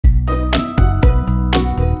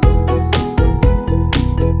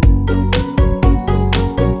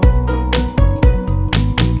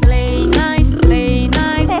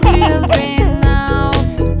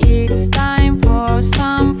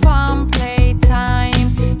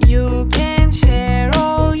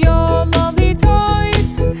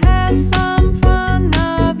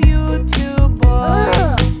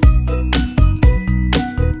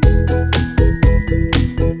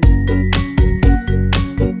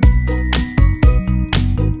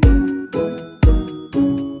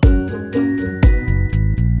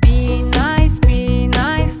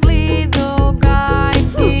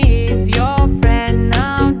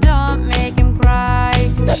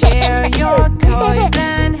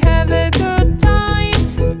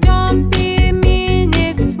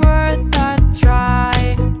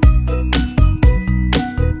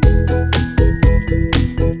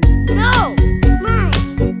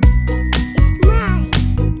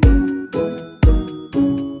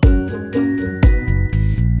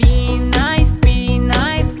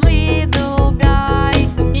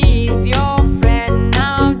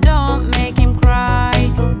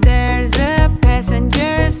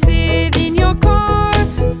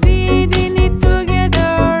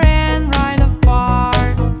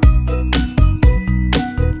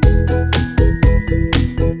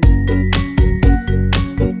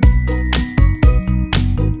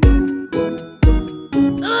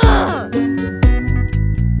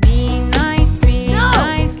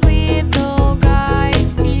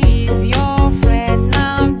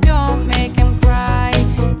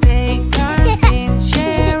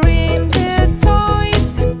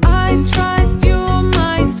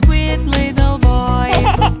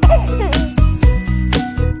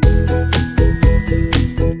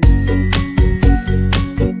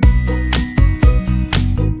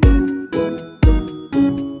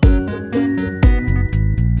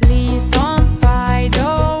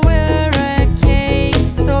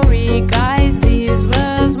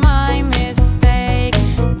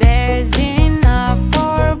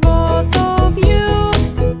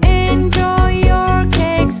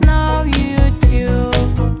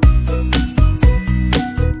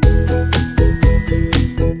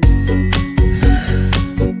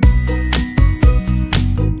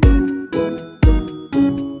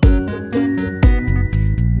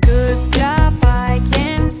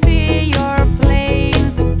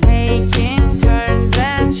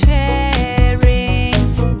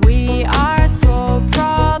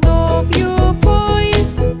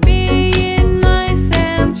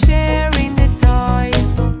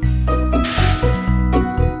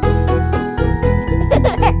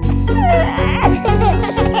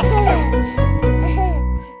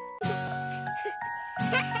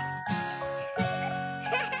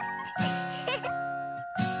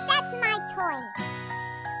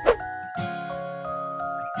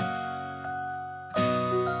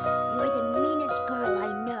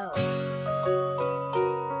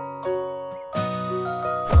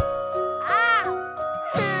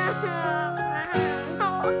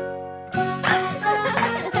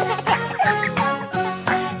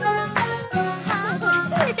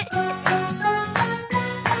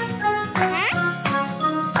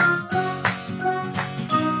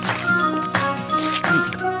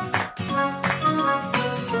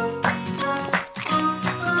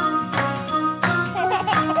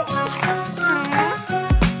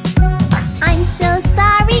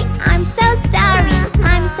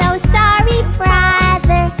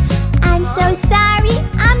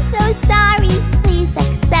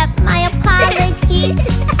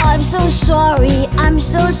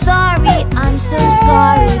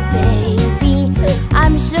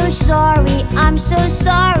so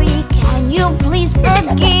sorry. Can you please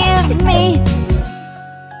forgive me?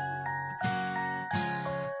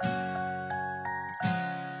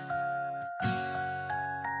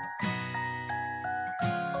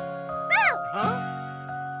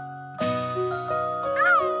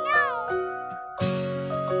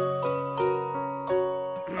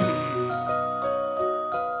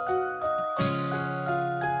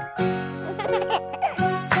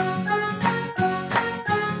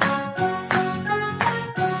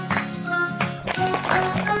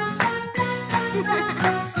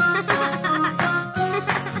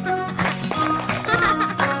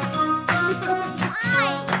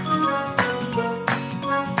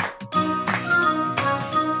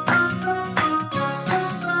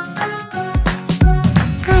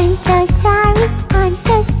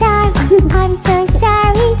 I'm so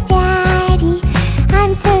sorry, Daddy.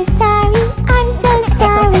 I'm so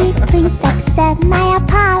sorry. Please accept my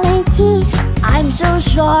apology. I'm so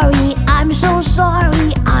sorry, I'm so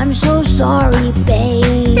sorry, I'm so sorry,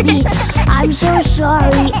 baby. I'm so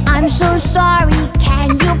sorry, I'm so sorry.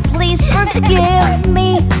 Can you please forgive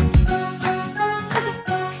me?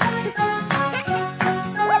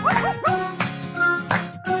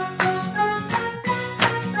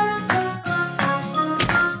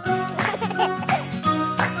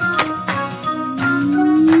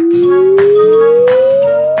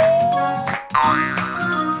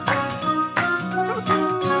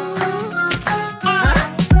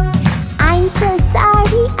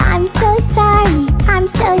 I'm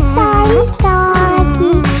so sorry,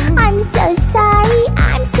 doggy. I'm so sorry.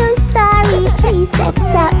 Please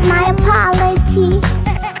accept my apology.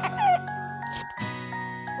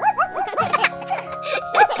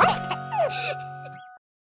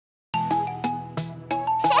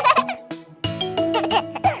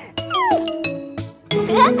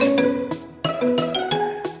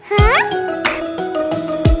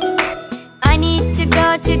 I need to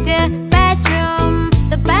go to the bathroom.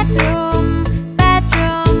 The bathroom.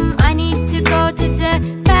 I need to go to the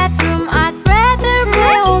bathroom. I'd rather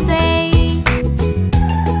play all day.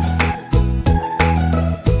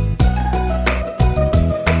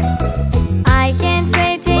 I can't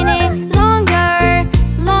wait any longer.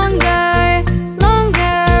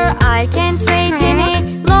 I can't wait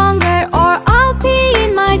any longer, or I'll pee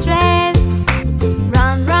in my dress.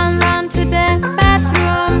 Run to the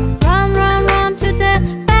bathroom. Run to the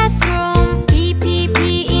bathroom. Pee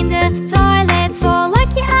in the toilet. So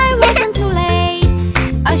lucky I wasn't too late.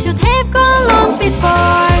 I should have gone long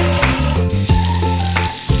before.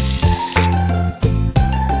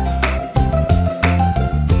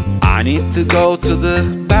 I need to go to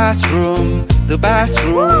the bathroom. The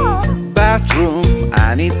bathroom.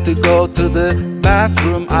 I need to go to the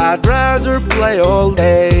bathroom. I'd rather play all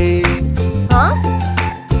day. Huh?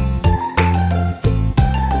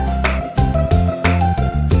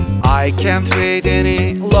 I can't wait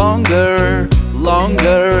any longer.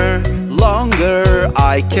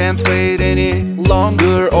 I can't wait any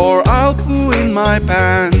longer, or I'll poo in my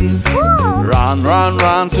pants.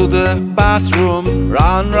 Run to the bathroom.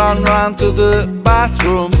 Run to the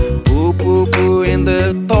bathroom. Poo in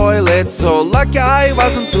the toilet. So lucky I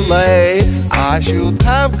wasn't too late. I should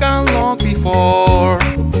have gone long before.